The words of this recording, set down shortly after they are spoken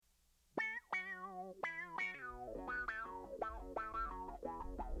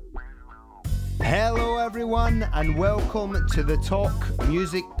Hello everyone and welcome to the Talk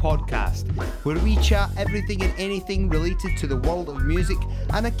Music Podcast, where we chat everything and anything related to the world of music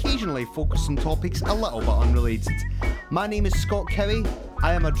and occasionally focus on topics a little bit unrelated. My name is Scott Cowie.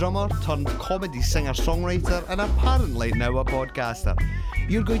 I am a drummer turned comedy singer-songwriter and apparently now a podcaster.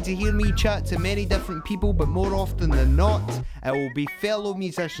 You're going to hear me chat to many different people, but more often than not, it will be fellow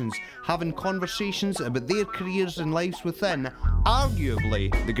musicians having conversations about their careers and lives within,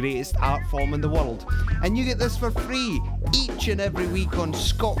 arguably, the greatest art form in the world. And you get this for free each and every week on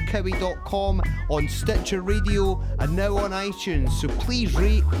scottcowie.com, on Stitcher Radio, and now on iTunes. So please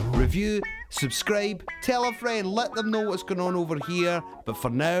rate, review, subscribe, tell a friend, let them know what's going on over here. But for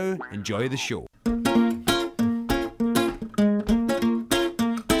now, enjoy the show.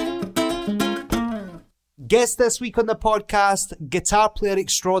 Guest this week on the podcast, guitar player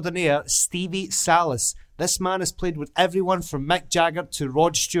extraordinaire Stevie Salas. This man has played with everyone from Mick Jagger to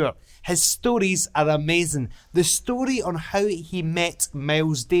Rod Stewart. His stories are amazing. The story on how he met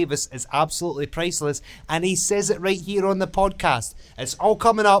Miles Davis is absolutely priceless, and he says it right here on the podcast. It's all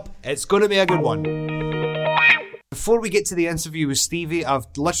coming up. It's going to be a good one. Before we get to the interview with Stevie, I've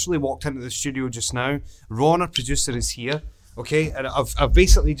literally walked into the studio just now. Ron, our producer, is here. Okay, and I've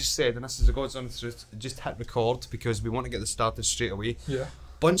basically just said, and this is the God's honest truth, just hit record because we want to get this started straight away. Yeah.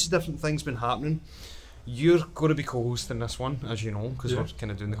 Bunch of different things been happening. You're going to be co-hosting this one, as you know, because we're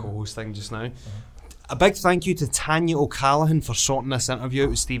kind of doing the co-host thing just now. A big thank you to Tanya O'Callaghan for sorting this interview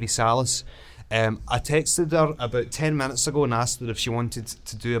out with Stevie Salas. I texted her about 10 minutes ago and asked her if she wanted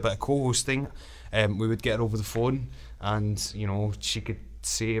to do a bit of co-hosting. We would get her over the phone and, you know, she could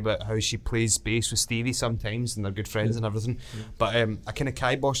say about how she plays bass with Stevie sometimes and they're good friends and everything, but I kind of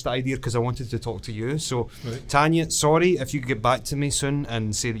kiboshed the idea because I wanted to talk to you. So Tanya, sorry if you could get back to me soon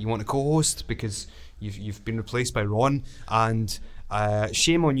and say that you want to co-host, because you've been replaced by Ron, and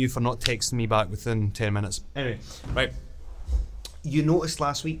shame on you for not texting me back within 10 minutes. Anyway, right, you noticed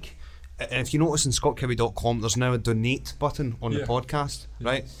last week, and if you notice on scottcowie.com, there's now a donate button on the podcast,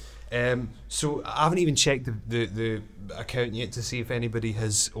 right? So I haven't even checked the account yet to see if anybody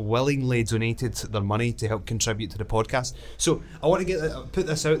has willingly donated their money to help contribute to the podcast. So I want to put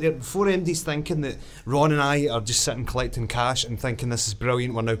this out there before MD's thinking that Ron and I are just sitting collecting cash and thinking this is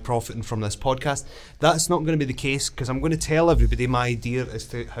brilliant, we're now profiting from this podcast. That's not going to be the case, because I'm going to tell everybody my idea as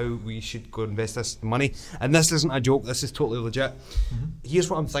to how we should go invest this money. And this isn't a joke, this is totally legit. Here's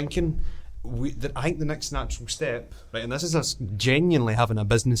what I'm thinking. I think the next natural step, right, and this is us genuinely having a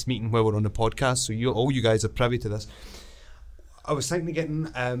business meeting while we're on the podcast, so all you guys are privy to this. I was thinking of getting,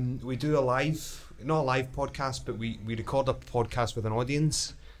 we do not a live podcast, but we record a podcast with an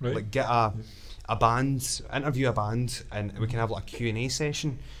audience, like get a band, interview a band, and we can have like a Q&A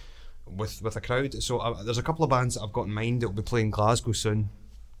session with a crowd. So there's a couple of bands that I've got in mind that will be playing Glasgow soon.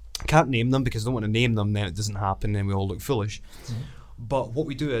 I can't name them because I don't want to name them, then it doesn't happen, then we all look foolish. But what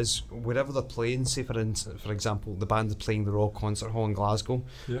we do is, wherever they're playing, say for example, the band is playing the Royal Concert Hall in Glasgow,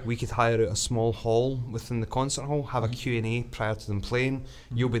 we could hire out a small hall within the concert hall, have a Q&A prior to them playing.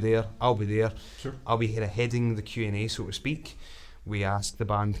 You'll be there, I'll be there. Sure. I'll be here heading the Q&A, so to speak. We ask the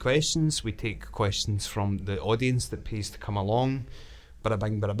band questions, we take questions from the audience that pays to come along. Bada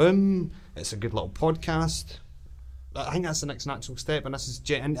bing, bada boom. It's a good little podcast. I think that's the next natural step, and this is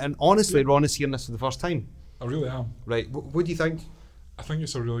and honestly, Ron is hearing this for the first time. I really am. Right, what do you think? I think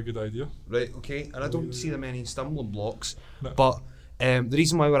it's a really good idea. Right, okay, and I don't see them any stumbling blocks, but the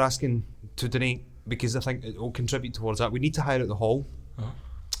reason why we're asking to donate, because I think it will contribute towards that. We need to hire out the hall,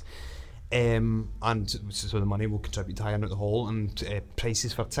 and so the money will contribute to hiring out the hall and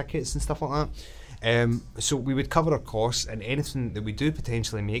prices for tickets and stuff like that. So we would cover our costs, and anything that we do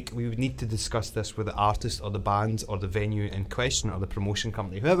potentially make, we would need to discuss this with the artist or the band or the venue in question or the promotion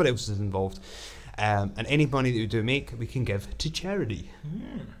company, whoever else is involved. And any money that we do make, we can give to charity.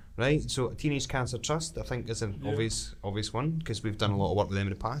 Right? So Teenage Cancer Trust, I think, is an obvious one, because we've done a lot of work with them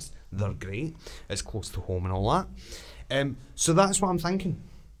in the past. They're great. It's close to home and all that. So that's what I'm thinking.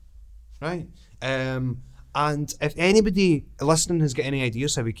 Right? And if anybody listening has got any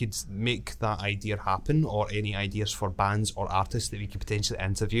ideas how we could make that idea happen, or any ideas for bands or artists that we could potentially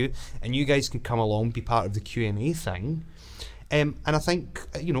interview, and you guys could come along, be part of the Q&A thing, and I think,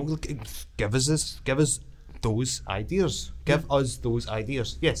 you know, give us those ideas. Give us those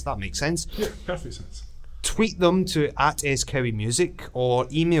ideas. Yes, that makes sense. Yeah, perfect sense. Tweet them to @SCowieMusic or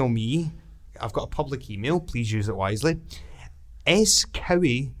email me. I've got a public email. Please use it wisely.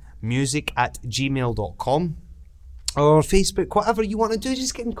 scowiemusic@gmail.com or Facebook. Whatever you want to do,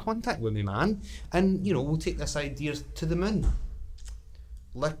 just get in contact with me, man. And, you know, we'll take this idea to the moon.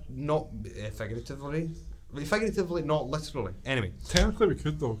 Not figuratively, not literally. Anyway. Technically we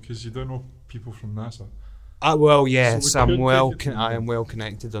could, though, because you don't know people from NASA. Well, yes, So we could I am well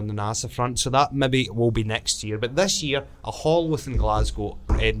connected on the NASA front, so that maybe will be next year. But this year, a hall within Glasgow,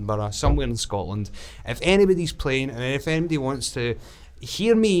 Edinburgh, somewhere in Scotland. If anybody's playing, and if anybody wants to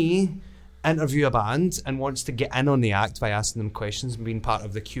hear me interview a band and wants to get in on the act by asking them questions and being part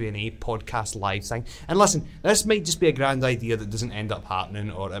of the Q&A podcast live thing. And listen, this might just be a grand idea that doesn't end up happening,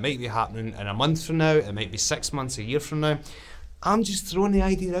 or it might be happening in a month from now, it might be 6 months, a year from now. I'm just throwing the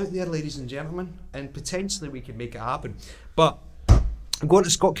idea out there, ladies and gentlemen, and potentially we can make it happen. But go on to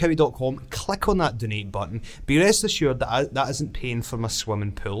scottcowie.com, click on that donate button. Be rest assured that that isn't paying for my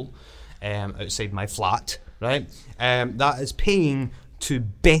swimming pool outside my flat, right? That is paying to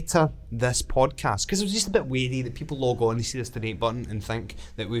better this podcast. Because it was just a bit wary that people log on, they see this donate button and think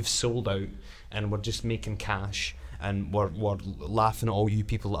that we've sold out and we're just making cash and we're laughing at all you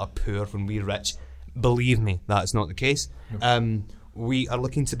people that are poor when we're rich. Believe me, that is not the case. No. We are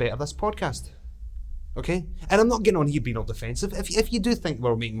looking to better this podcast. Okay? And I'm not getting on here being all defensive. If you do think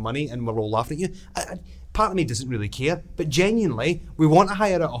we're making money and we're all laughing at you, part of me doesn't really care. But genuinely, we want to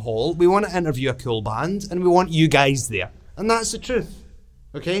hire out a hall, we want to interview a cool band, and we want you guys there. And that's the truth.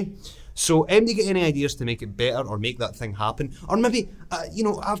 Okay? So, anybody get any ideas to make it better or make that thing happen? Or maybe,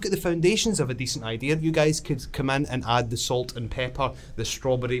 I've got the foundations of a decent idea. You guys could come in and add the salt and pepper, the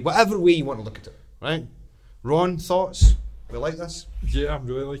strawberry, whatever way you want to look at it. Right? Ron, thoughts? We like this? Yeah, I'm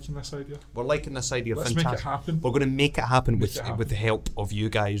really liking this idea. We're liking this idea. Let's fantastic. make it happen. We're going to make it happen with the help of you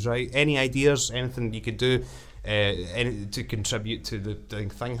guys, right? Any ideas, anything you could do to contribute to the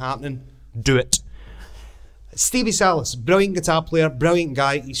thing happening? Do it. Stevie Salas, brilliant guitar player, brilliant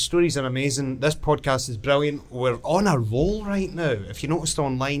guy. His stories are amazing. This podcast is brilliant. We're on a roll right now. If you noticed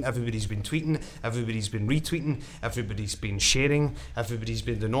online, everybody's been tweeting, everybody's been retweeting, everybody's been sharing, everybody's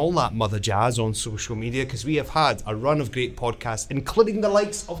been doing all that mother jazz on social media, because we have had a run of great podcasts, including the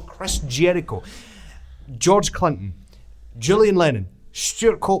likes of Chris Jericho, George Clinton, Julian Lennon,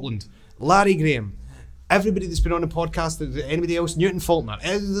 Stuart Copeland, Larry Graham, everybody that's been on the podcast, anybody else, Newton Faulkner,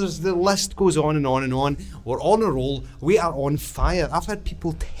 the list goes on and on and on. We're on a roll. We are on fire. I've had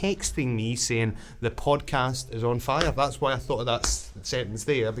people texting me saying the podcast is on fire. That's why I thought of that sentence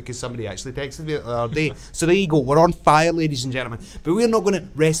there, because somebody actually texted me the other day. So there you go. We're on fire, ladies and gentlemen. But we're not going to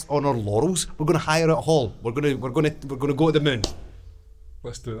rest on our laurels. We're going to hire out a hall. We're going to go to the moon.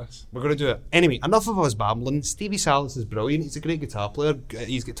 Let's do this. We're going to do it. Anyway, enough of us babbling. Stevie Salas is brilliant. He's a great guitar player.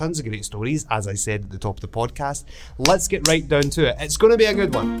 He's got tons of great stories, as I said at the top of the podcast. Let's get right down to it. It's going to be a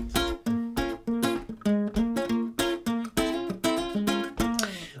good one.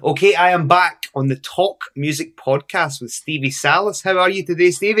 Okay, I am back on the Talk Music Podcast with Stevie Salas. How are you today,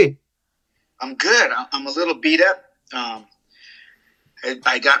 Stevie? I'm good. I'm a little beat up.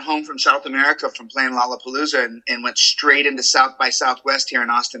 I got home from South America from playing Lollapalooza and went straight into South by Southwest here in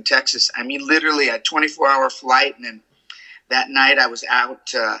Austin, Texas. I mean, literally a 24-hour flight. And then that night I was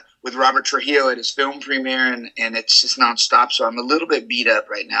out with Robert Trujillo at his film premiere, and it's just nonstop. So I'm a little bit beat up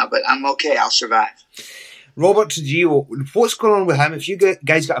right now, but I'm okay. I'll survive. Robert Trujillo, what's going on with him? If you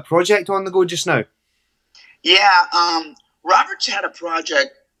guys got a project on the go just now? Yeah, Robert's had a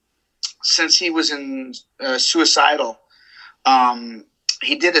project since he was in Suicidal.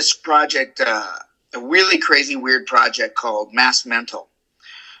 He did this project, a really crazy, weird project called Mass Mental.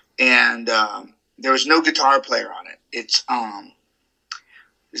 And there was no guitar player on it. It's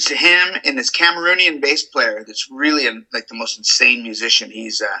him and this Cameroonian bass player that's really like the most insane musician.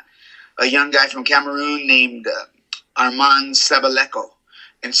 He's a young guy from Cameroon named Armand Sabaleko.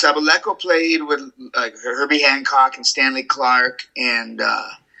 And Sabaleko played with Herbie Hancock and Stanley Clarke and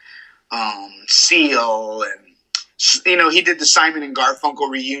Seal, and he did the Simon and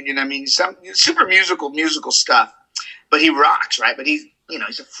Garfunkel reunion. I mean, some super musical stuff. But he rocks, right? But he's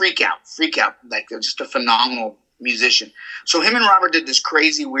a freak out, like just a phenomenal musician. So him and Robert did this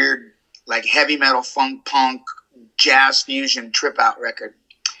crazy, weird, like heavy metal, funk, punk, jazz fusion trip out record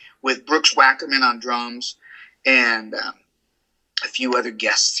with Brooks Wackerman on drums and a few other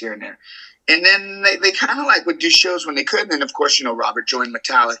guests here and there. And then they kind of would do shows when they could. And then, of course, Robert joined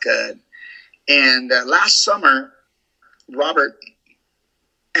Metallica. And last summer, Robert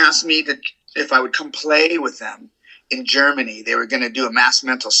asked me if I would come play with them in Germany. They were going to do a Mass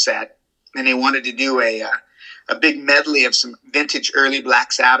Mental set, and they wanted to do a big medley of some vintage early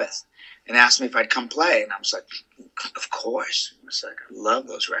Black Sabbath, and asked me if I'd come play. And I was like, of course. I was like, I love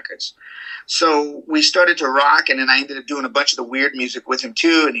those records. So we started to rock, and then I ended up doing a bunch of the weird music with him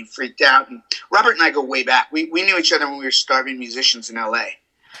too, and he freaked out. And Robert and I go way back. We knew each other when we were starving musicians in L.A.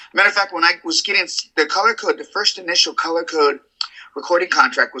 Matter of fact, when I was getting the Color Code, the first initial Color Code recording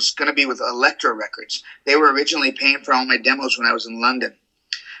contract was going to be with Elektra Records. They were originally paying for all my demos when I was in London.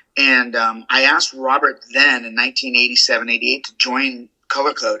 And I asked Robert then in 1987, 88 to join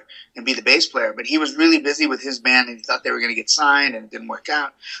Color Code and be the bass player, but he was really busy with his band and he thought they were going to get signed and it didn't work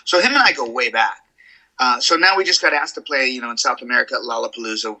out. So him and I go way back. So now we just got asked to play, in South America at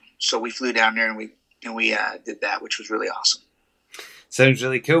Lollapalooza. So we flew down there and we did that, which was really awesome. Sounds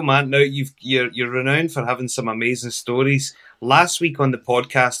really cool, man. Now you're renowned for having some amazing stories. Last week on the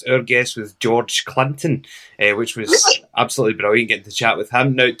podcast, our guest was George Clinton, which was absolutely brilliant getting to chat with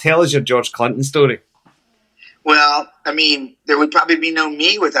him. Now, tell us your George Clinton story. Well, I mean, there would probably be no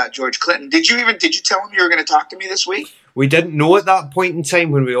me without George Clinton. Did you tell him you were going to talk to me this week? We didn't know at that point in time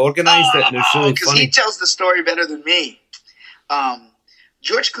when we organised it, and it was really funny. Because he tells the story better than me.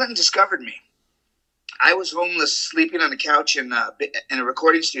 George Clinton discovered me. I was homeless, sleeping on a couch in a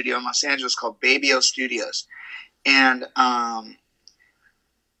recording studio in Los Angeles called Baby O Studios. And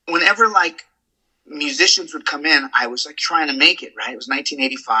whenever, musicians would come in, I was, trying to make it, right? It was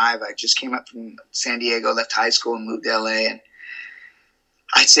 1985. I just came up from San Diego, left high school, and moved to L.A., and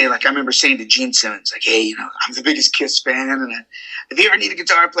I'd say, I remember saying to Gene Simmons, hey, I'm the biggest Kiss fan, and if you ever need a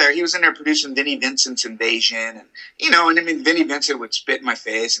guitar player, he was in there producing Vinnie Vincent's Invasion, and, Vinnie Vincent would spit in my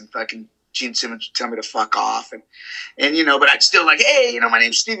face, and fucking Gene Simmons would tell me to fuck off, and but I'd still hey, my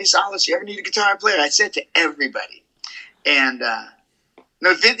name's Stevie Salas, you ever need a guitar player? I said to everybody, and,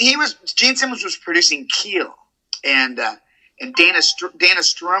 Gene Simmons was producing Keel, and Dana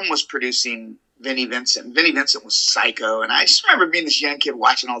Strum was producing Vinnie Vincent. Vinnie Vincent was psycho, and I just remember being this young kid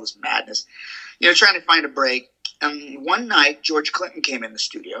watching all this madness, trying to find a break. And one night, George Clinton came in the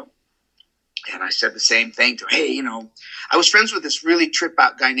studio, and I said the same thing to him. Hey, I was friends with this really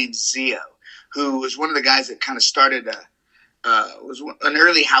trip-out guy named Zio, who was one of the guys that kind of started was an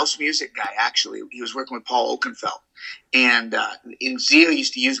early house music guy, actually. He was working with Paul Oakenfold. And Zio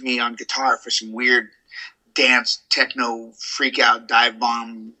used to use me on guitar for some weird dance, techno, freak-out, dive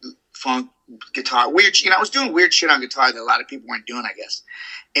bomb, funk, guitar, weird. I was doing weird shit on guitar that a lot of people weren't doing, I guess.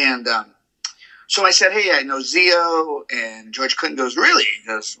 And so I said, hey, I know Zio. And George Clinton goes, really? He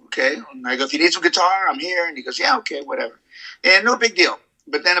goes, okay. And I go, if you need some guitar, I'm here. And he goes, yeah, okay, whatever. And no big deal.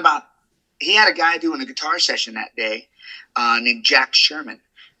 But then he had a guy doing a guitar session that day named Jack Sherman.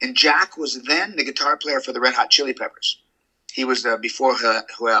 And Jack was then the guitar player for the Red Hot Chili Peppers. He was before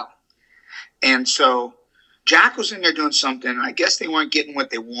Joel. And so Jack was in there doing something, and I guess they weren't getting what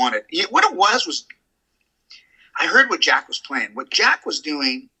they wanted. What it was I heard what Jack was playing. What Jack was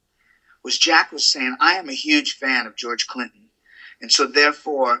doing was Jack was saying, I am a huge fan of George Clinton, and so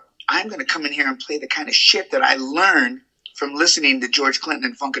therefore I'm going to come in here and play the kind of shit that I learned from listening to George Clinton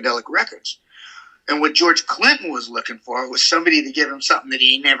and Funkadelic Records. And what George Clinton was looking for was somebody to give him something that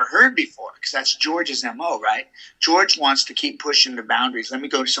he never heard before, because that's George's MO, right? George wants to keep pushing the boundaries. Let me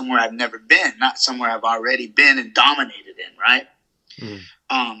go somewhere I've never been, not somewhere I've already been and dominated in, right?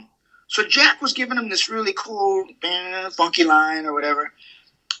 Mm. So Jack was giving him this really cool, funky line or whatever.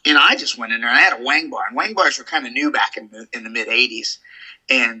 And I just went in there, and I had a wang bar. And wang bars were kind of new back in the mid-'80s.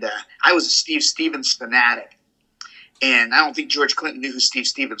 And I was a Steve Stevens fanatic. And I don't think George Clinton knew who Steve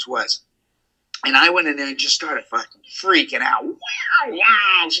Stevens was. And I went in there and just started fucking freaking out. Wow,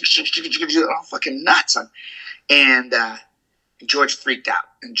 all fucking nuts. And George freaked out.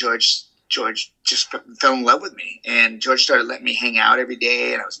 And George just fell in love with me. And George started letting me hang out every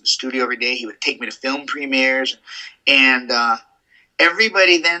day. And I was in the studio every day. He would take me to film premieres. And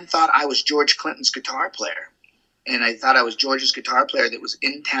everybody then thought I was George Clinton's guitar player. And I thought I was George's guitar player that was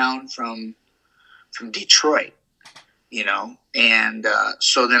in town from Detroit. And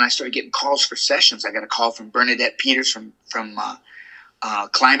so then I started getting calls for sessions. I got a call from Bernadette Peters from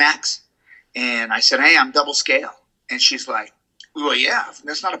Climax, and I said, hey, I'm double scale. And she's like, well, yeah,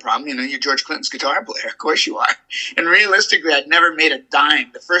 that's not a problem. You're George Clinton's guitar player. Of course you are. And realistically, I'd never made a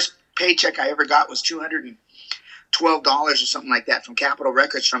dime. The first paycheck I ever got was $212 or something like that from Capitol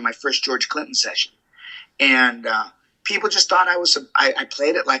Records from my first George Clinton session. And people just thought I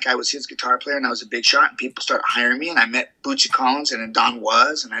played it like I was his guitar player and I was a big shot, and people started hiring me, and I met Bootsy Collins and then Don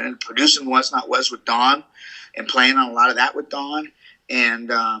Was, and I ended up producing Was Not Was with Don and playing on a lot of that with Don,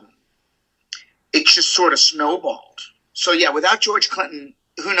 and it just sort of snowballed. So yeah, without George Clinton,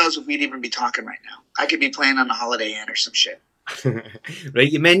 who knows if we'd even be talking right now. I could be playing on the Holiday Inn or some shit.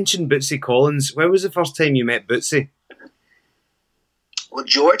 Right, you mentioned Bootsy Collins. When was the first time you met Bootsy? Well,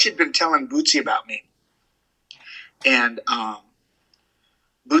 George had been telling Bootsy about me. And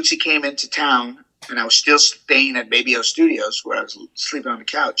Bootsy came into town, and I was still staying at Baby O Studios, where I was sleeping on the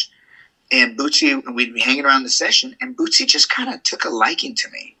couch. And we'd be hanging around the session, and Bootsy just kind of took a liking to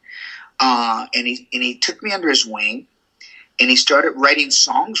me. And he took me under his wing, and he started writing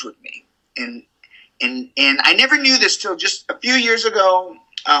songs with me. And I never knew this till just a few years ago.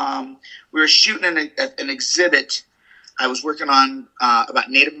 we were shooting an exhibit I was working on about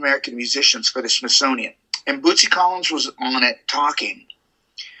Native American musicians for the Smithsonian. And Bootsy Collins was on it talking.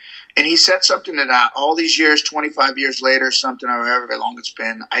 And he said something that all these years, 25 years later, something or however long it's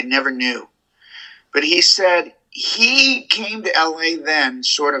been, I never knew. But he said he came to LA then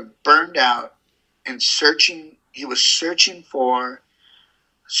sort of burned out and searching. He was searching for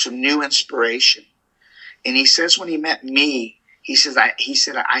some new inspiration. And he says when he met me, he said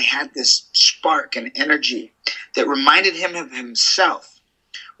I had this spark and energy that reminded him of himself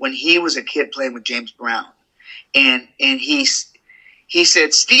when he was a kid playing with James Brown. And he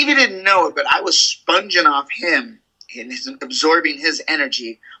said, Stevie didn't know it, but I was sponging off him and absorbing his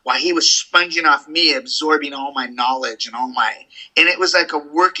energy while he was sponging off me, absorbing all my knowledge and and it was like a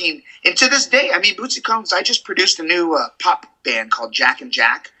working, and to this day, I mean, Bootsy Collins, I just produced a new pop band called Jack and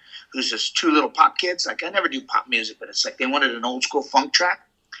Jack, who's just two little pop kids. Like, I never do pop music, but it's like they wanted an old school funk track.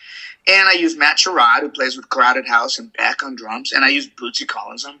 And I use Matt Sherrod, who plays with Crowded House, and Beck on drums, and I use Bootsy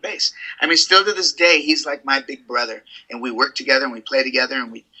Collins on bass. I mean, still to this day, he's like my big brother, and we work together and we play together,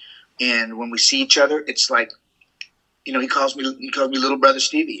 and when we see each other, it's like, you know, he calls me little brother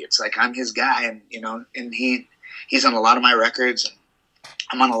Stevie. It's like I'm his guy, and you know, and he's on a lot of my records, and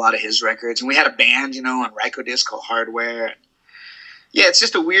I'm on a lot of his records, and we had a band, you know, on Rykodisc called Hardware. And yeah, it's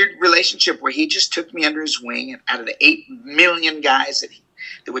just a weird relationship where he just took me under his wing, and out of the 8 million guys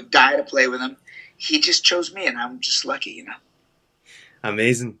that would die to play with him, he just chose me, and I'm just lucky, you know.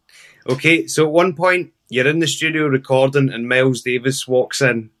 Amazing. Okay, so at one point you're in the studio recording, and Miles Davis walks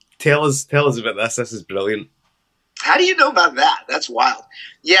in. Tell us about this. This is brilliant. How do you know about that? That's wild.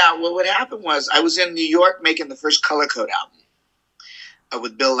 Yeah, well, what happened was I was in New York making the first Color Code album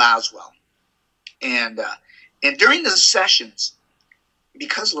with Bill Laswell, and during the sessions,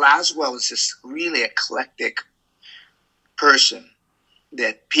 because Laswell is this really eclectic person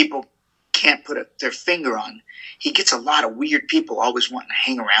that people can't put their finger on, he gets a lot of weird people always wanting to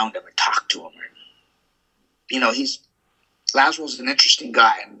hang around him and talk to him. You know, Laswell's an interesting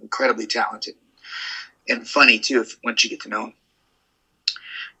guy and incredibly talented and funny too once you get to know him.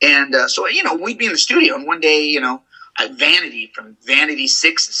 And so, you know, we'd be in the studio, and one day, you know, Vanity from Vanity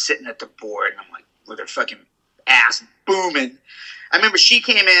 6 is sitting at the board, and I'm like, with her fucking ass booming. I remember she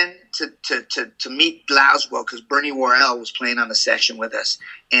came in to meet Laswell because Bernie Worrell was playing on the session with us,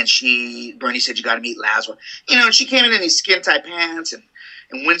 and Bernie said, you got to meet Laswell. You know, and she came in these skin-tight pants,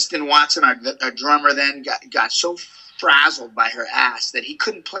 and Winston Watson, our drummer then, got so frazzled by her ass that he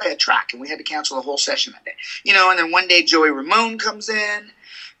couldn't play a track, and we had to cancel the whole session that day. You know, and then one day Joey Ramone comes in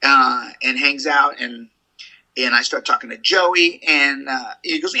and hangs out, and I start talking to Joey, and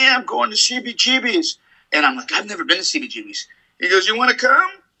he goes, yeah, I'm going to CBGB's. And I'm like, I've never been to CBGB's. He goes, you want to come?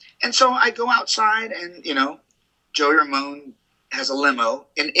 And so I go outside, and, you know, Joey Ramone has a limo,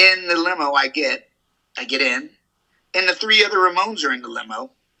 and in the limo I get in, and the 3 other Ramones are in the limo,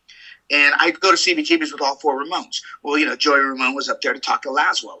 and I go to CBGB's with all 4 Ramones. Well, you know, Joey Ramone was up there to talk to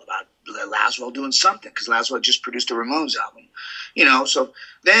Laswell about Laswell doing something, because Laswell just produced a Ramones album, you know. So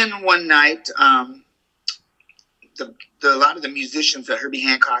then one night, a lot of the musicians, the Herbie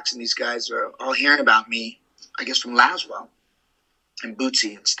Hancocks and these guys, are all hearing about me, I guess, from Laswell and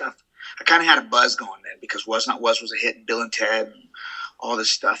Bootsy and stuff. I kind of had a buzz going then, because Was Not Was was a hit, and Bill and Ted and all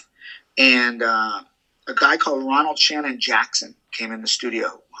this stuff. And a guy called Ronald Shannon Jackson came in the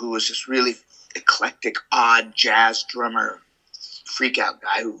studio, who was this really eclectic, odd jazz drummer, freak out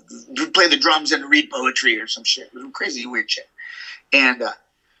guy who played the drums and read poetry or some shit. Crazy, weird shit. And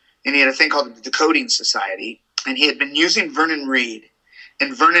he had a thing called the Decoding Society, and he had been using Vernon Reid.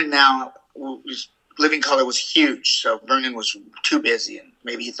 And Vernon now Living Colour was huge, so Vernon was too busy, and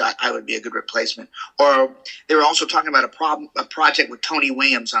maybe he thought I would be a good replacement. Or they were also talking about a project with Tony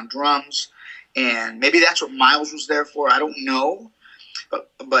Williams on drums, and maybe that's what Miles was there for. I don't know,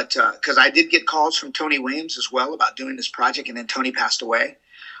 but because I did get calls from Tony Williams as well about doing this project, and then Tony passed away.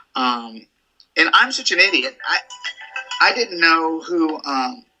 And I'm such an idiot. I didn't know who.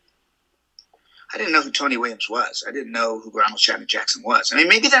 I didn't know who Tony Williams was. I didn't know who Ronald Shannon Jackson was. I mean,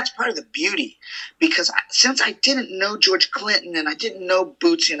 maybe that's part of the beauty, because since I didn't know George Clinton, and I didn't know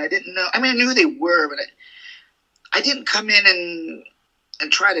Bootsy, and I knew who they were, but I didn't come in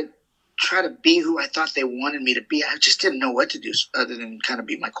and try to be who I thought they wanted me to be. I just didn't know what to do other than kind of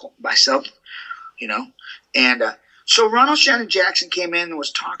be myself, you know. And so Ronald Shannon Jackson came in and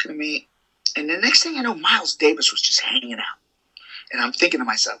was talking to me, and the next thing I know, Miles Davis was just hanging out, and I'm thinking to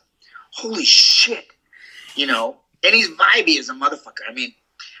myself, holy shit, you know, and he's vibey as a motherfucker. I mean,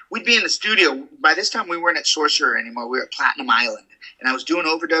 we'd be in the studio. By this time, we weren't at Sorcerer anymore. We were at Platinum Island, and I was doing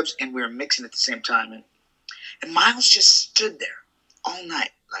overdubs, and we were mixing at the same time. And Miles just stood there, all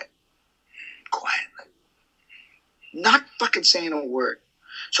night, like quiet, like not fucking saying a word.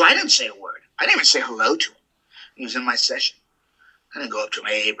 So I didn't say a word. I didn't even say hello to him. He was in my session. I didn't go up to him,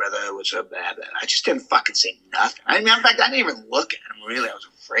 hey, brother, what's up, blah, blah. I just didn't fucking say nothing. I mean, in fact, I didn't even look at him, really. I was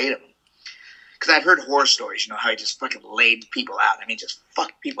afraid of him. Because I'd heard horror stories, how he just fucking laid people out. I mean, just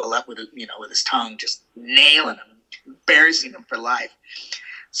fucked people up with, with his tongue, just nailing them, embarrassing them for life.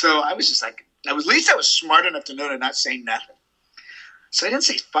 So I was just like, at least I was smart enough to know to not say nothing. So I didn't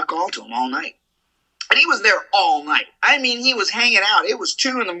say fuck all to him all night. And he was there all night. I mean, he was hanging out. It was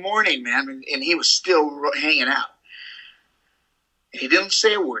 2 a.m, man, and he was still hanging out. He didn't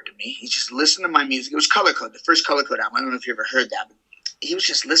say a word to me. He just listened to my music. It was Color Code, the first Color Code album. I don't know if you ever heard that, but he was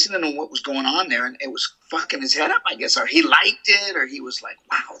just listening to what was going on there, and it was fucking his head up, I guess. Or he liked it, or he was like,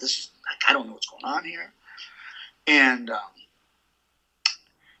 wow, this is, like, I don't know what's going on here. And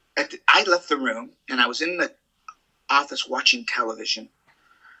I left the room, and I was in the office watching television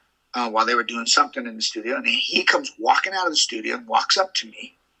while they were doing something in the studio, and he comes walking out of the studio and walks up to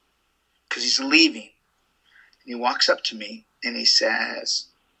me because he's leaving. And he walks up to me, and he says,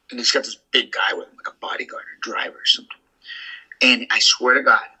 and he's got this big guy with him, like a bodyguard or driver or something. And I swear to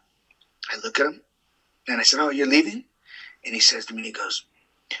God, I look at him, and I said, oh, you're leaving? And he says to me, he goes,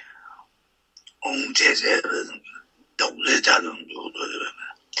 and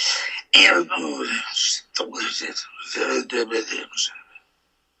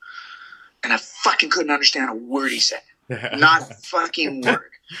I fucking couldn't understand a word he said. Not a fucking word.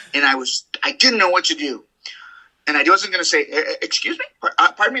 And I didn't know what to do. And I wasn't going to say, excuse me?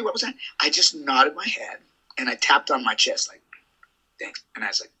 Pardon me, what was that? I just nodded my head, and I tapped on my chest like, thanks. And I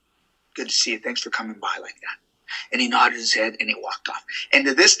was like, good to see you. Thanks for coming by like that. And he nodded his head, and he walked off. And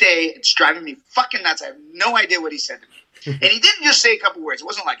to this day, it's driving me fucking nuts. I have no idea what he said to me. And he didn't just say a couple words. It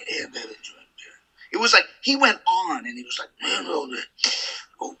wasn't like, it was like he went on, and he was like,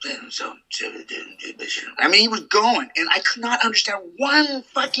 I mean, he was going, and I could not understand one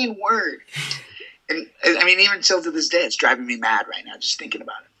fucking word. And I mean, even till to this day, it's driving me mad right now just thinking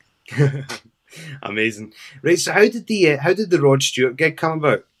about it. Amazing. Right, so how did the Rod Stewart gig come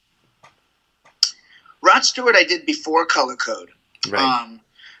about? Rod Stewart I did before Color Code. Right.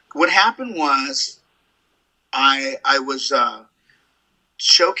 What happened was I was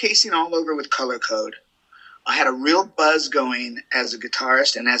showcasing all over with Color Code. I had a real buzz going as a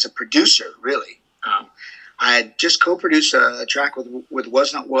guitarist and as a producer, really. I had just co-produced a track with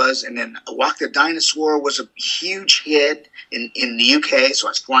Was Not Was, and then Walk the Dinosaur was a huge hit in the UK. So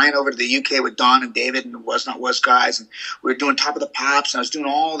I was flying over to the UK with Don and David and the Was Not Was guys, and we were doing Top of the Pops, and I was doing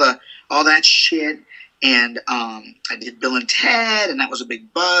all that shit. And I did Bill and Ted, and that was a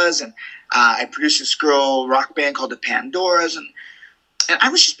big buzz. And I produced this girl rock band called the Pandoras, and I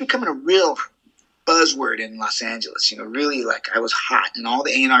was just becoming a real buzzword in Los Angeles, really, like, I was hot, and all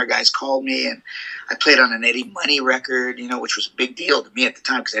the A&R guys called me, and I played on an Eddie Money record, which was a big deal to me at the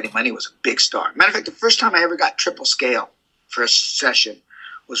time because Eddie Money was a big star. Matter of fact, the first time I ever got triple scale for a session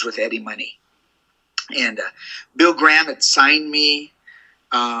was with Eddie Money. And Bill Graham had signed me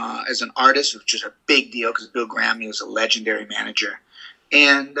as an artist, which was a big deal because Bill Graham, he was a legendary manager.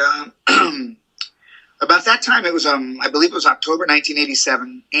 And about that time, it was, I believe it was October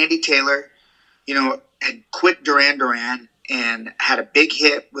 1987, Andy Taylor, had quit Duran Duran and had a big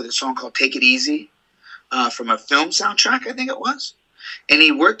hit with a song called Take It Easy from a film soundtrack, I think it was. And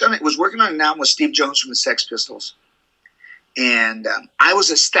he was working on it album with Steve Jones from the Sex Pistols. And I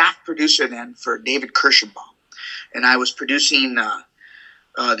was a staff producer then for David Kirschenbaum. And I was producing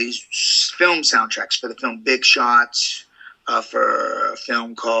these film soundtracks for the film Big Shots, for a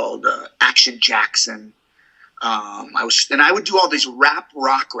film called Action Jackson. I would do all these rap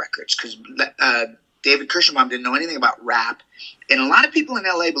rock records because David Kirschenbaum didn't know anything about rap. And a lot of people in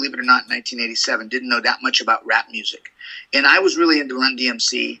LA, believe it or not, in 1987 didn't know that much about rap music. And I was really into Run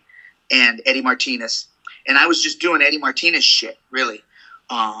DMC and Eddie Martinez. And I was just doing Eddie Martinez shit, really,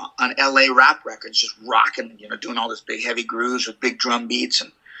 on LA rap records, just rocking, doing all this big heavy grooves with big drum beats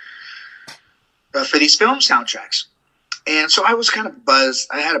and for these film soundtracks. And so I was kind of buzzed.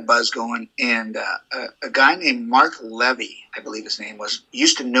 I had a buzz going, and a guy named Mark Levy, I believe his name was,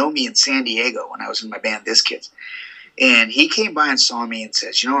 used to know me in San Diego when I was in my band This Kids. And he came by and saw me and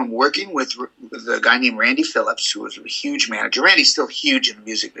says, I'm working with a guy named Randy Phillips, who was a huge manager. Randy's still huge in the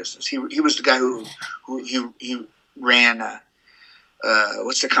music business. He was the guy who ran,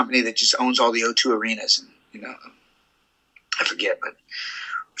 what's the company that just owns all the O2 arenas? And, I forget. But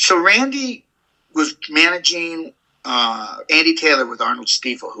so Randy was managing Andy Taylor with Arnold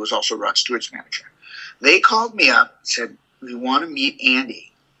Stiefel, who was also Rod Stewart's manager. They called me up and said, we want to meet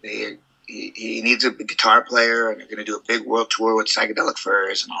Andy. he needs a guitar player, and they're going to do a big world tour with Psychedelic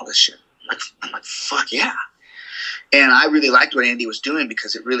Furs and all this shit. I'm like, fuck yeah. And I really liked what Andy was doing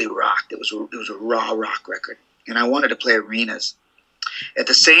because it really rocked. It was a raw rock record. And I wanted to play arenas. At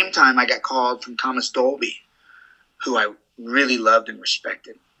the same time, I got called from Thomas Dolby, who I really loved and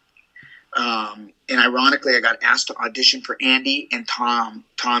respected. And ironically, I got asked to audition for Andy and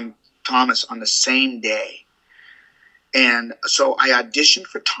Thomas on the same day. And so I auditioned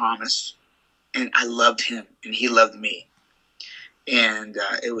for Thomas, and I loved him, and he loved me. And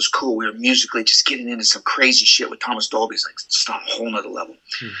it was cool. We were musically just getting into some crazy shit with Thomas Dolby. It's like it's on a whole nother level.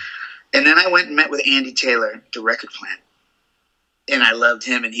 And then I went and met with Andy Taylor at the record plant. And I loved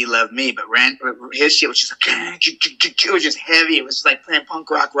him, and he loved me. But his shit was just like, it was just heavy. It was just like playing punk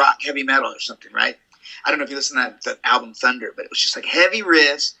rock, heavy metal or something, right? I don't know if you listen to that album Thunder, but it was just like heavy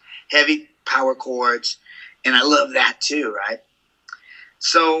riffs, heavy power chords. And I love that too, right?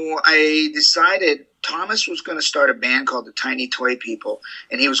 So I decided Thomas was going to start a band called the Tiny Toy People,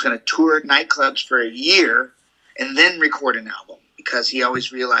 and he was going to tour nightclubs for a year and then record an album because he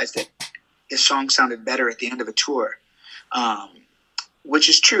always realized that his song sounded better at the end of a tour, which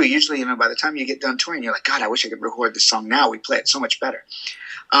is true. Usually, by the time you get done touring, you're like, God, I wish I could record this song now. We play it so much better.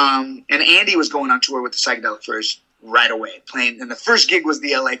 And Andy was going on tour with the Psychedelic Furs right away, playing, and the first gig was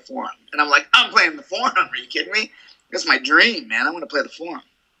the LA Forum. And I'm like, I'm playing the Forum. Are you kidding me? That's my dream, man. I want to play the Forum.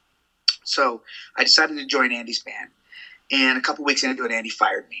 So I decided to join Andy's band. And a couple weeks into it, Andy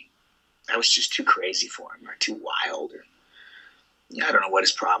fired me. I was just too crazy for him, or too wild, or I don't know what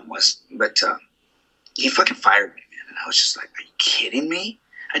his problem was. But he fucking fired me, man. And I was just like, are you kidding me?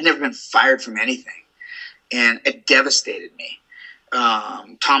 I'd never been fired from anything. And it devastated me.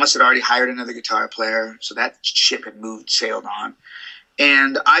 Thomas had already hired another guitar player, so that ship had sailed on.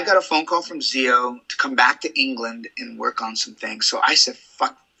 And I got a phone call from Zio to come back to England and work on some things. So I said,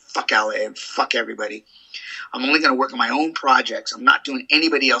 fuck LA and fuck everybody. I'm only going to work on my own projects. I'm not doing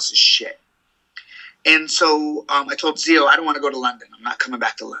anybody else's shit. And so I told Zio, I don't want to go to London. I'm not coming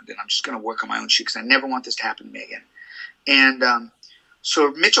back to London. I'm just going to work on my own shit because I never want this to happen to me again. And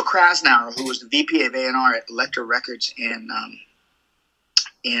so Mitchell Krasnauer, who was the VP of A&R at Elektra Records in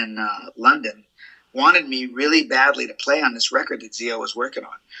London, wanted me really badly to play on this record that Zio was working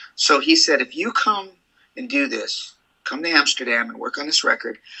on. So he said, if you come and do this, come to Amsterdam and work on this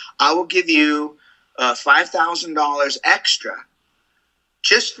record, I will give you $5,000 extra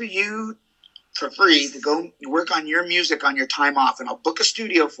just for you for free to go work on your music on your time off, and I'll book a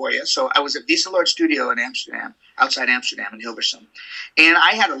studio for you. So I was at Visa Lord Studio in Amsterdam, outside Amsterdam in Hilversum. And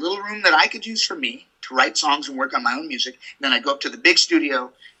I had a little room that I could use for me to write songs and work on my own music. And then I'd go up to the big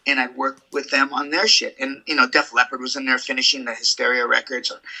studio and I'd work with them on their shit. And, Def Leppard was in there finishing the Hysteria record.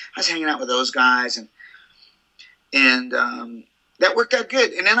 So I was hanging out with those guys. And that worked out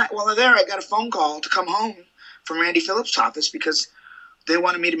good. And then while I was there, I got a phone call to come home from Randy Phillips' office because they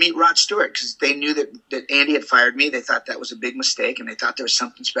wanted me to meet Rod Stewart because they knew that Andy had fired me. They thought that was a big mistake, and they thought there was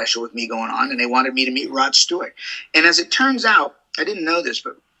something special with me going on, and they wanted me to meet Rod Stewart. And as it turns out, I didn't know this,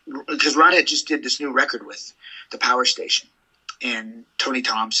 but because Rod had just did this new record with the Power Station and Tony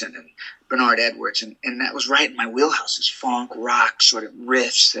Thompson and Bernard Edwards, and that was right in my wheelhouse, this funk, rock sort of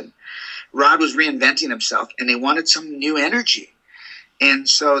riffs. And Rod was reinventing himself, and they wanted some new energy. And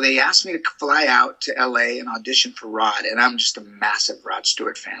so they asked me to fly out to LA and audition for Rod. And I'm just a massive Rod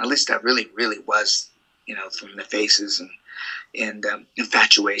Stewart fan. At least I really, really was, from The Faces and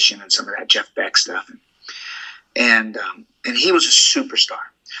Infatuation and some of that Jeff Beck stuff. And he was a superstar.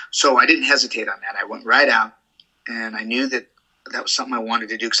 So I didn't hesitate on that. I went right out, and I knew that was something I wanted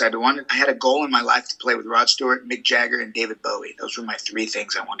to do because I had a goal in my life to play with Rod Stewart, Mick Jagger, and David Bowie. Those were my three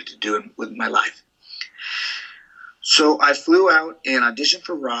things I wanted to do with my life. So I flew out and auditioned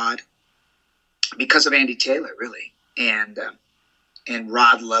for Rod because of Andy Taylor, really. And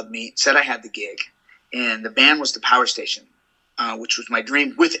Rod loved me, said I had the gig. And the band was the Power Station, which was my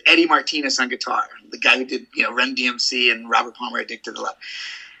dream, with Eddie Martinez on guitar, the guy who did Run DMC and Robert Palmer, Addicted to Love,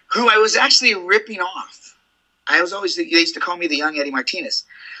 who I was actually ripping off. They used to call me the young Eddie Martinez.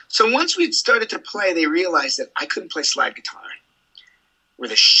 So once we started to play, they realized that I couldn't play slide guitar or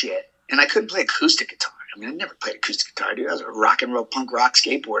the shit, and I couldn't play acoustic guitar. I mean, I never played acoustic guitar, dude. I was a rock and roll, punk rock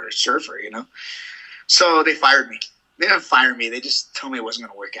skateboarder, surfer, So they fired me. They didn't fire me. They just told me it wasn't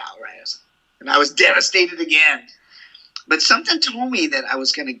going to work out, right? And I was devastated again. But something told me that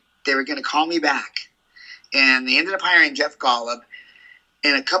they were going to call me back. And they ended up hiring Jeff Golub.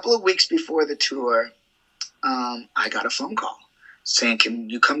 And a couple of weeks before the tour, I got a phone call saying, can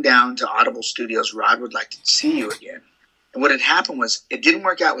you come down to Audible Studios? Rod would like to see you again. And what had happened was it didn't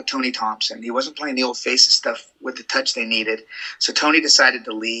work out with Tony Thompson. He wasn't playing the old Faces stuff with the touch they needed. So Tony decided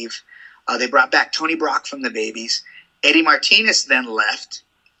to leave. They brought back Tony Brock from the Babies. Eddie Martinez then left,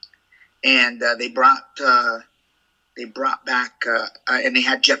 and they brought back and they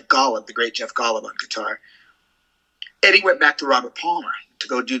had Jeff Golub, the great Jeff Golub, on guitar. Eddie went back to Robert Palmer to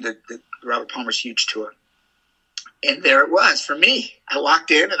go do the Robert Palmer's huge tour. And there it was for me. I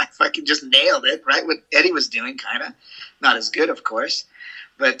walked in and I fucking just nailed it, right? What Eddie was doing, kind of. Not as good, of course.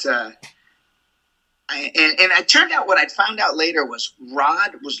 But it turned out, what I'd found out later was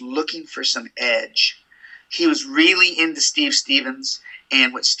Rod was looking for some edge. He was really into Steve Stevens.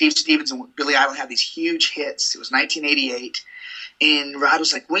 And what Steve Stevens and Billy Idol had these huge hits. It was 1988. And Rod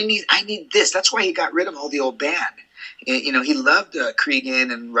was like, I need this. That's why he got rid of all the old band. And, you know, he loved Cregan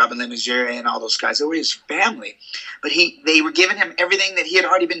and Robin LeMessurier and all those guys. They were his family. But they were giving him everything that he had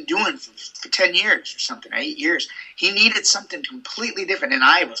already been doing for 10 years or something, or 8 years. He needed something completely different, and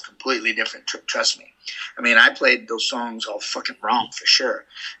I was completely different, trust me. I mean, I played those songs all fucking wrong for sure.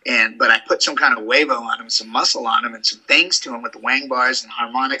 But I put some kind of wavo on them, some muscle on them, and some things to them with the wang bars and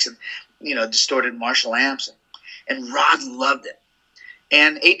harmonics and, you know, distorted Marshall amps. And Rod loved it.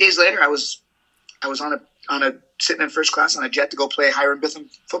 And 8 days later, I was on a sitting in first class on a jet to go play Hiram Bitham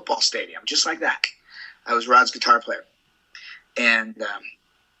football stadium, just like that. I was Rod's guitar player, and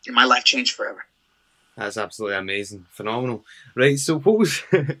my life changed forever. That's absolutely amazing, phenomenal. Right, so what was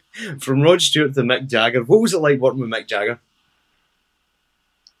from Rod Stewart to Mick Jagger? What was it like working with Mick Jagger?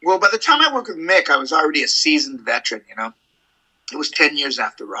 Well, by the time I worked with Mick, I was already a seasoned veteran. You know, it was 10 years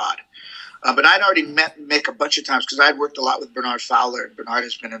after Rod. But I'd already met Mick a bunch of times because I'd worked a lot with Bernard Fowler. And Bernard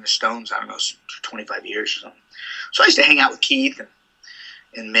has been in the Stones, 25 years or something. So I used to hang out with Keith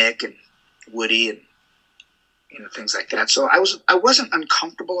and Mick and Woody and, you know, things like that. So I wasn't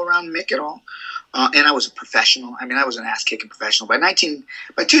uncomfortable around Mick at all. And I was a professional. I mean, I was an ass-kicking professional. By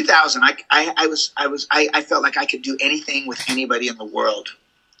 2000, I felt like I could do anything with anybody in the world.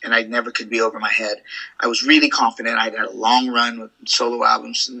 And I never could be over my head. I was really confident. I'd had a long run with solo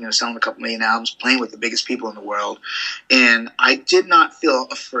albums, you know, selling a couple million albums, playing with the biggest people in the world. And I did not feel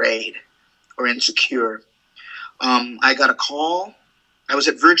afraid or insecure. I got a call. I was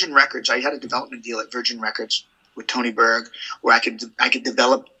at Virgin Records. I had a development deal at Virgin Records with Tony Berg, where I could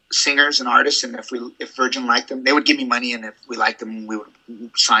develop singers and artists, and if Virgin liked them, they would give me money, and if we liked them, we would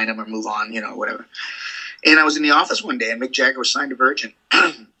sign them or move on, you know, whatever. And I was in the office one day, and Mick Jagger was signed to Virgin.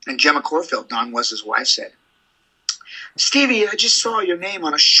 And Gemma Corfield, Don West's wife, said, "Stevie, I just saw your name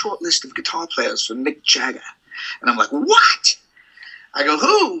on a short list of guitar players for Mick Jagger." And I'm like, "What?" I go,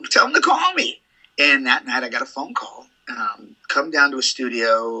 "Who? Tell him to call me." And that night I got a phone call. Come down to a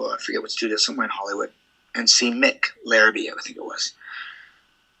studio, I forget what studio, somewhere in Hollywood, and see Mick Larrabee, I think it was.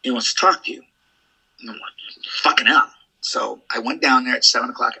 He wants to talk to you. And I'm like, fucking hell. So I went down there at 7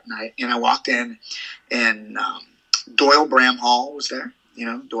 o'clock at night, and I walked in, and Doyle Bramhall was there. You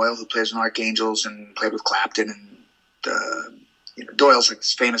know, Doyle, who plays in Archangels and played with Clapton, and you know, Doyle's like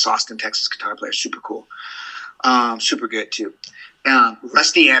this famous Austin, Texas guitar player, super cool, super good too.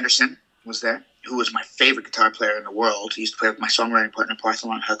 Rusty Anderson was there, who was my favorite guitar player in the world. He used to play with my songwriting partner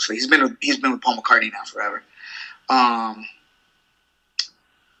Partholon Huxley. He's been with Paul McCartney now forever. I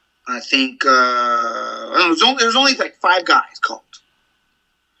think there was only like 5 guys called,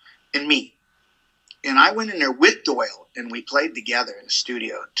 and me. And I went in there with Doyle, and we played together in the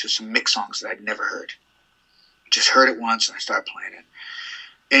studio to some Mick songs that I'd never heard. Just heard it once, and I started playing it.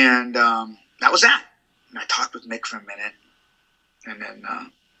 And that was that. And I talked with Mick for a minute. And then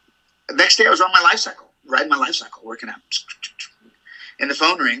the next day I was on my life cycle, riding my life cycle, working out. And the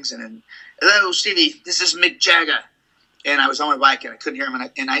phone rings, and then, "Hello, Stevie, this is Mick Jagger." And I was on my bike, and I couldn't hear him.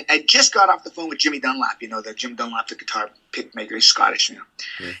 And I just got off the phone with Jimmy Dunlap, you know, Jim Dunlap, the guitar pick maker. He's Scottish, you know.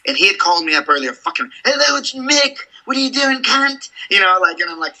 Yeah. And he had called me up earlier, fucking, "Hello, it's Mick. What are you doing, cunt?" You know, like,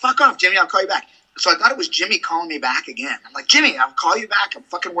 and I'm like, "Fuck off, Jimmy. I'll call you back." So I thought it was Jimmy calling me back again. I'm like, "Jimmy, I'll call you back. I'm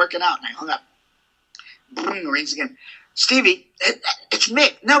fucking working out." And I hung up. Boom, rings again. "Stevie, it's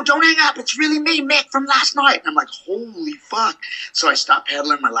Mick." "No, don't hang up. It's really me, Mick, from last night." And I'm like, holy fuck. So I stopped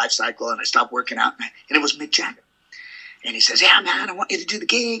pedaling my life cycle, and I stopped working out, and it was Mick Jagger. And he says, "Yeah, man, I want you to do the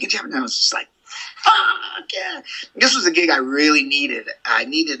gig." And I was just like, fuck yeah. This was a gig I really needed. I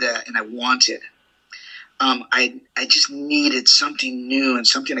needed and I wanted. I just needed something new and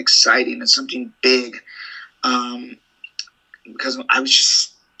something exciting and something big, because I was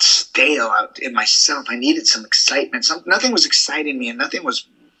just stale out in myself. I needed some excitement. Nothing was exciting me, and nothing was,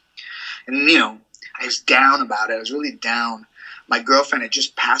 and you know, I was down about it. I was really down. My girlfriend had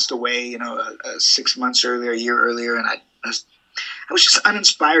just passed away, you know, 6 months earlier, a year earlier, and I was just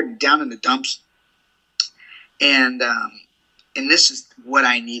uninspired and down in the dumps. And this is what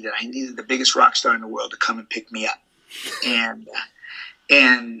I needed. I needed the biggest rock star in the world to come and pick me up. And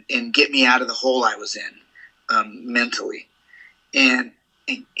and get me out of the hole I was in mentally. And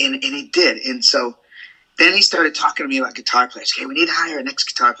he did. And so then he started talking to me about guitar players. Okay, we need to hire a next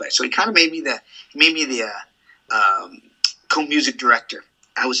guitar player. So he kind of made me the co-music director.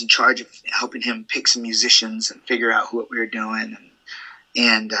 I was in charge of helping him pick some musicians and figure out what we were doing.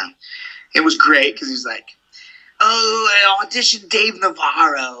 And it was great because he's like, oh, I auditioned Dave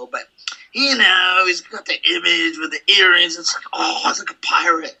Navarro, but you know, he's got the image with the earrings. It's like, oh, it's like a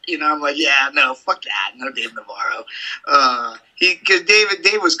pirate. You know, I'm like, yeah, no, fuck that. No Dave Navarro. Because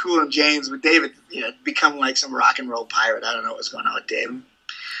Dave was cool in James, but David, you know, become like some rock and roll pirate. I don't know what's going on with Dave.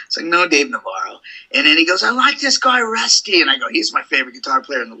 It's like, no Dave Navarro. And then he goes, I like this guy, Rusty. And I go, he's my favorite guitar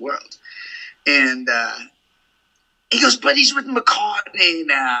player in the world. And he goes, but he's with McCartney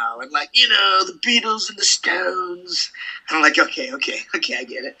now. And like, you know, the Beatles and the Stones. And I'm like, okay, I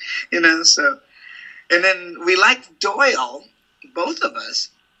get it. You know, so. And then we liked Doyle, both of us.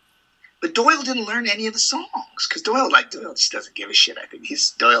 But Doyle didn't learn any of the songs. Because Doyle just doesn't give a shit, I think.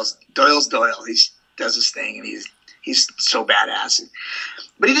 Doyle's Doyle. He does his thing, and he's so badass.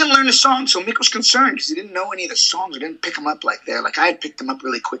 But he didn't learn the song, so Mick was concerned because he didn't know any of the songs. He didn't pick them up like there. Like I had picked them up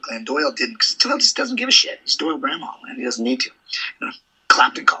really quickly, and Doyle didn't because Doyle just doesn't give a shit. He's Doyle Bramhall, man. He doesn't need to. You know,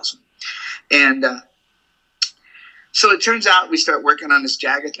 Clapton calls him. And so it turns out we start working on this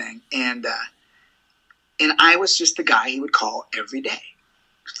Jagger thing, and I was just the guy he would call every day,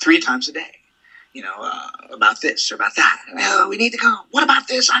 3 times a day. You know, about this or about that. And, oh, we need to go. What about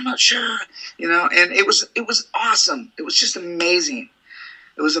this? I'm not sure. You know, and it was awesome. It was just amazing.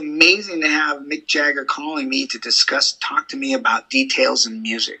 It was amazing to have Mick Jagger calling me to talk to me about details in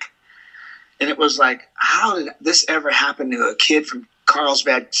music. And it was like, how did this ever happen to a kid from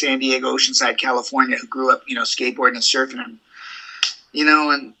Carlsbad, San Diego, Oceanside, California, who grew up, you know, skateboarding and surfing, and, you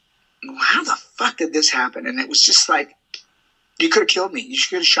know, and how the fuck did this happen? And it was just like, you could have killed me. You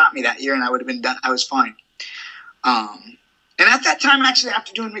could have shot me that year, and I would have been done. I was fine. And at that time, actually,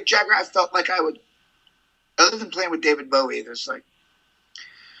 after doing Mick Jagger, I felt like I would, other than playing with David Bowie, there's like,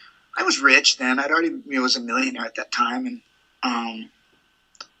 I was rich then. I'd already, you know, was a millionaire at that time, and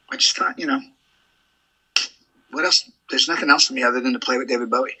I just thought, you know, what else? There's nothing else for me other than to play with David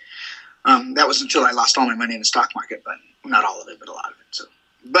Bowie. That was until I lost all my money in the stock market, but not all of it, but a lot of it. So,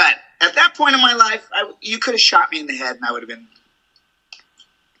 but at that point in my life, you could have shot me in the head, and I would have been,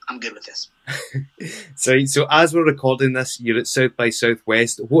 I'm good with this. So as we're recording this, you're at South by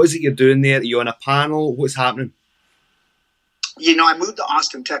Southwest. What is it you're doing there? Are you on a panel? What's happening? You know, I moved to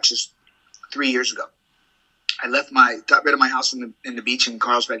Austin, Texas 3 years ago. I got rid of my house in the beach in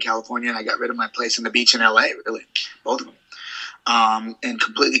Carlsbad, California, and I got rid of my place in the beach in LA, really, both of them. And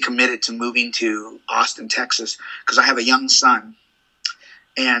completely committed to moving to Austin, Texas, because I have a young son.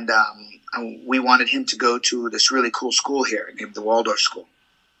 And we wanted him to go to this really cool school here named the Waldorf School.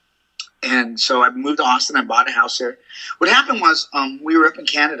 And so I moved to Austin. I bought a house there. What happened was we were up in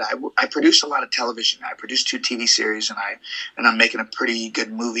Canada. I produced a lot of television. I produced 2 TV series, and I'm making a pretty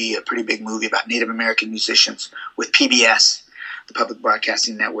good movie, a pretty big movie about Native American musicians with PBS, the Public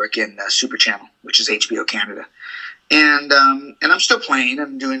Broadcasting Network, and Super Channel, which is HBO Canada. And I'm still playing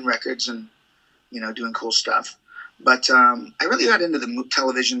and doing records and, you know, doing cool stuff. But I really got into the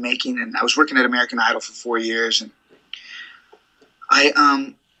television making, and I was working at American Idol for 4 years, and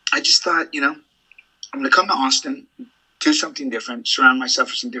I just thought, you know, I'm going to come to Austin, do something different, surround myself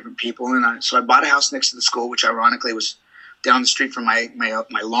with some different people. And so I bought a house next to the school, which ironically was down the street from my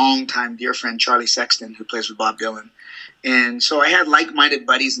longtime dear friend, Charlie Sexton, who plays with Bob Dylan. And so I had like-minded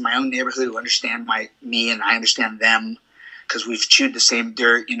buddies in my own neighborhood who understand me and I understand them because we've chewed the same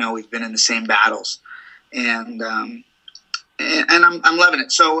dirt, you know, we've been in the same battles. And I'm loving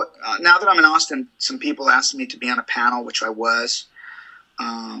it. So now that I'm in Austin, some people asked me to be on a panel, which I was.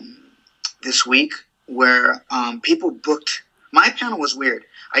 This week where people booked. My panel was weird.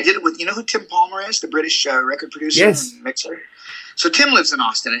 I did it with, you know who Tim Palmer is, the British record producer and mixer? So Tim lives in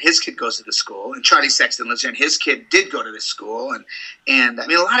Austin, and his kid goes to the school, and Charlie Sexton lives there, and his kid did go to this school, and I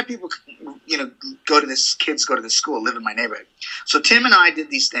mean, a lot of people, you know, kids go to this school, live in my neighborhood. So Tim and I did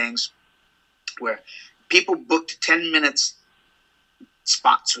these things where people booked 10 minutes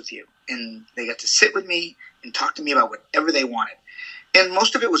spots with you, and they got to sit with me and talk to me about whatever they wanted. And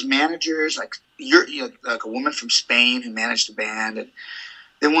most of it was managers, like like a woman from Spain who managed the band, and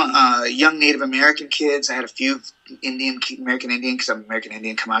they want young Native American kids. I had a few American Indian, because I'm American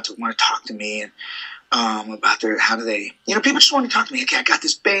Indian, come out to want to talk to me and about how do they, you know, people just want to talk to me. Okay, I got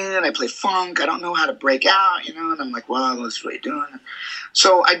this band, I play funk, I don't know how to break out, you know, and I'm like, well, that's what you're doing.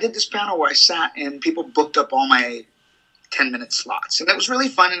 So I did this panel where I sat and people booked up all my 10-minute slots, and it was really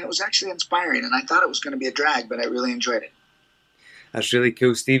fun, and it was actually inspiring, and I thought it was going to be a drag, but I really enjoyed it. That's really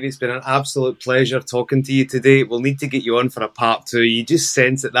cool, Stevie. It's been an absolute pleasure talking to you today. We'll need to get you on for a part 2. You just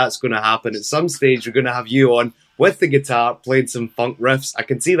sense that that's going to happen. At some stage, we're going to have you on with the guitar, playing some funk riffs. I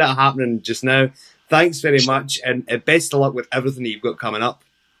can see that happening just now. Thanks very much, and best of luck with everything that you've got coming up.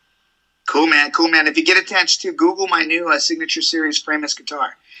 Cool, man. If you get a chance to Google my new signature series Framus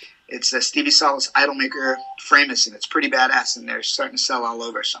guitar. It's Stevie Salas Idolmaker Framus, and it's pretty badass, and they're starting to sell all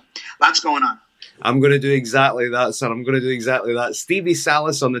over. So lots going on. I'm going to do exactly that, son. I'm going to do exactly that. Stevie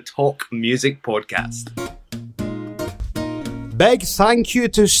Salas on the Talk Music Podcast. Big thank you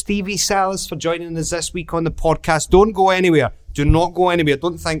to Stevie Salas for joining us this week on the podcast. Don't go anywhere. Do not go anywhere.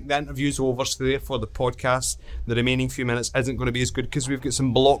 Don't think the interview's over, so therefore the podcast, the remaining few minutes, isn't going to be as good, because we've got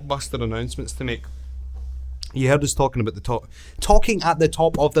some blockbuster announcements to make. You heard us talking at the top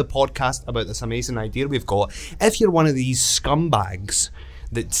of the podcast about this amazing idea we've got. If you're one of these scumbags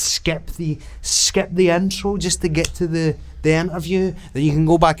that skip the intro just to get to the interview, then you can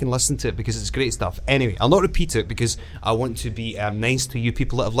go back and listen to it, because it's great stuff. Anyway, I'll not repeat it because I want to be nice to you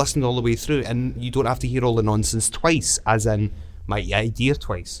people that have listened all the way through, and you don't have to hear all the nonsense twice, as in my idea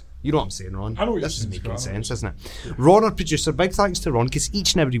twice. You know what I'm saying, Ron? I know what this is you're saying, making Scott. sense, isn't it? Ron, our producer, big thanks to Ron, because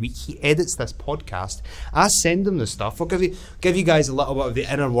each and every week he edits this podcast. I send him the stuff. I'll give you guys a little bit of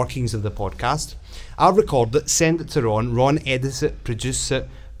the inner workings of the podcast. I'll record it, send it to Ron. Ron edits it, produces it,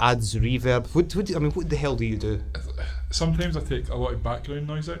 adds reverb. What the hell do you do? Sometimes I take a lot of background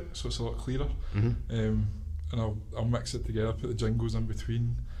noise out, so it's a lot clearer. And I'll mix it together, put the jingles in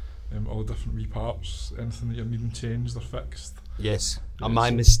between, all the different wee parts, anything that you're needing changed or fixed. Yes, Yeah, my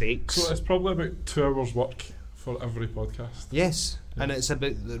so- mistakes. So it's probably about 2 hours work for every podcast. Yes, and it's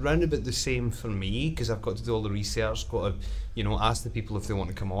round about the same for me, because I've got to do all the research, got to ask the people if they want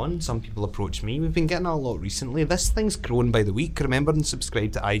to come on. Some people approach me. We've been getting a lot recently. This thing's growing by the week. Remember and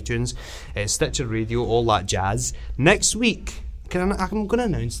subscribe to iTunes, Stitcher Radio, all that jazz. Next week, I'm going to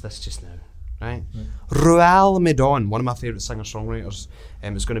announce this just now, right? Ruel Medon, one of my favourite singer-songwriters,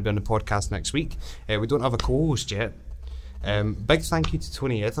 is going to be on the podcast next week. We don't have a co-host yet. Big thank you to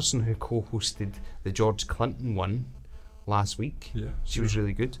Tony Etherson, who co-hosted the George Clinton one last week. Yeah, She was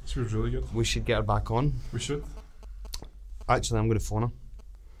really good. She was really good. We should get her back on. We should. Actually, I'm going to phone her.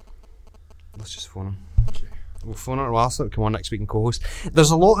 Let's just phone her. Okay. We'll phone her. We'll ask her to come on next week and co-host.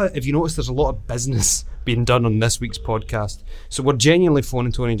 There's a lot of, if you notice, there's a lot of business being done on this week's podcast. So we're genuinely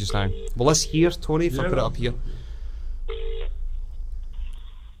phoning Tony just now. Well, let's hear Tony if I Yeah, put it up here.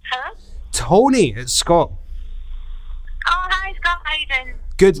 Hello? Tony, it's Scott. Oh, hi, Scott. How you doing?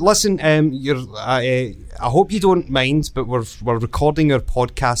 Good. Listen, I hope you don't mind, but we're recording our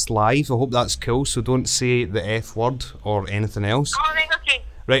podcast live. I hope that's cool. So don't say the F word or anything else. Oh, right, okay.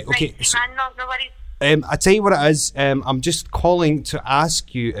 Right. Okay. Right, So, man, no worries. I tell you what it is. I'm just calling to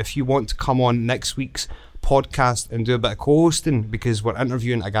ask you if you want to come on next week's podcast and do a bit of co-hosting, because we're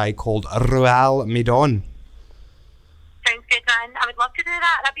interviewing a guy called Ruel Medon. Sounds good, man. I would love to do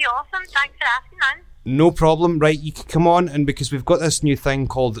that. That'd be awesome. Thanks for asking, man. No problem, right? You can come on, and because we've got this new thing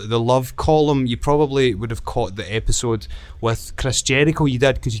called the Love Column, you probably would have caught the episode with Chris Jericho. You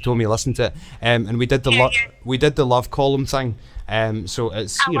did, because you told me to listen to it, and we did the Yeah. we did the Love Column thing. So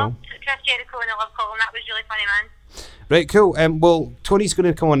it's I loved Chris Jericho in the Love Column. That was really funny, man. right, cool. Well, Tony's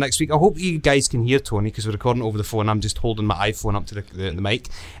going to come on next week. I hope you guys can hear Tony, because we're recording over the phone. I'm just holding my iPhone up to the mic.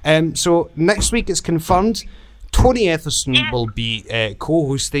 So next week it's confirmed. Tony Etherson will be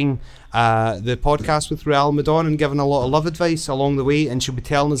co-hosting the podcast with Ruel Medon and giving a lot of love advice along the way, and she'll be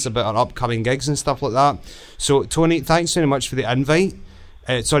telling us about her upcoming gigs and stuff like that. So Tony, thanks very much for the invite.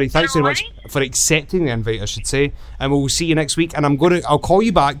 Thanks very much for accepting the invite, I should say. And we'll see you next week. And I'll call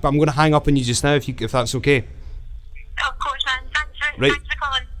you back, but I'm going to hang up on you just now if that's okay. Of course, man. Right. Thanks for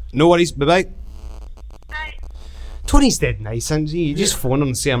calling. No worries. Bye bye. Bye. Tony's dead nice, and you just phone her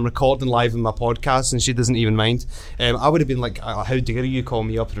and say I'm recording live on my podcast, and she doesn't even mind. I would have been like, how dare you call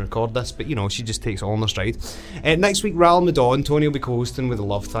me up and record this, but she just takes it all in her stride. Next week, Ruel Medon, Tony will be co-hosting with the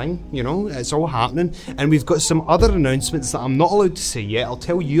Love Thing. It's all happening, and we've got some other announcements that I'm not allowed to say yet. I'll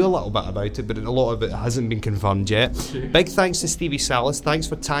tell you a little bit about it, but a lot of it hasn't been confirmed yet. Okay. Big thanks to Stevie Salas. Thanks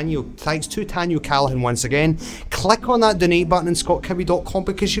to Tanya Callahan once again. Click on that donate button on scottkibby.com,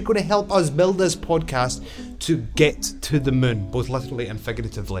 because you're going to help us build this podcast to get to the moon, both literally and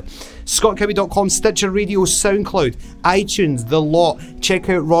figuratively. scottkibby.com, Stitcher Radio, SoundCloud, iTunes, the lot. Check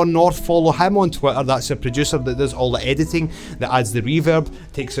out Ron North, follow him on Twitter. That's a producer that does all the editing, that adds the reverb,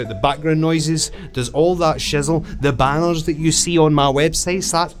 takes out the background noises, does all that shizzle. The banners that you see on my website,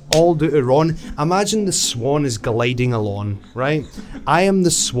 all due to Ron. Imagine the swan is gliding along, right? I am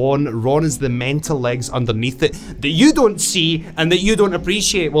the swan, Ron is the mental legs underneath it that you don't see and that you don't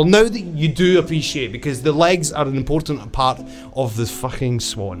appreciate. Well, now that you do appreciate, because the legs are an important part of the fucking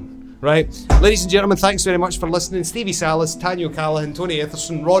swan, right? Ladies and gentlemen, thanks very much for listening. Stevie Salas, Tanya O'Callaghan, Tony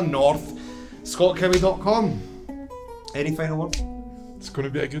Etherson, Ron North, ScottKiwi.com. Any final words? It's going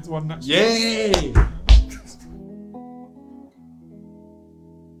to be a good one next Yay!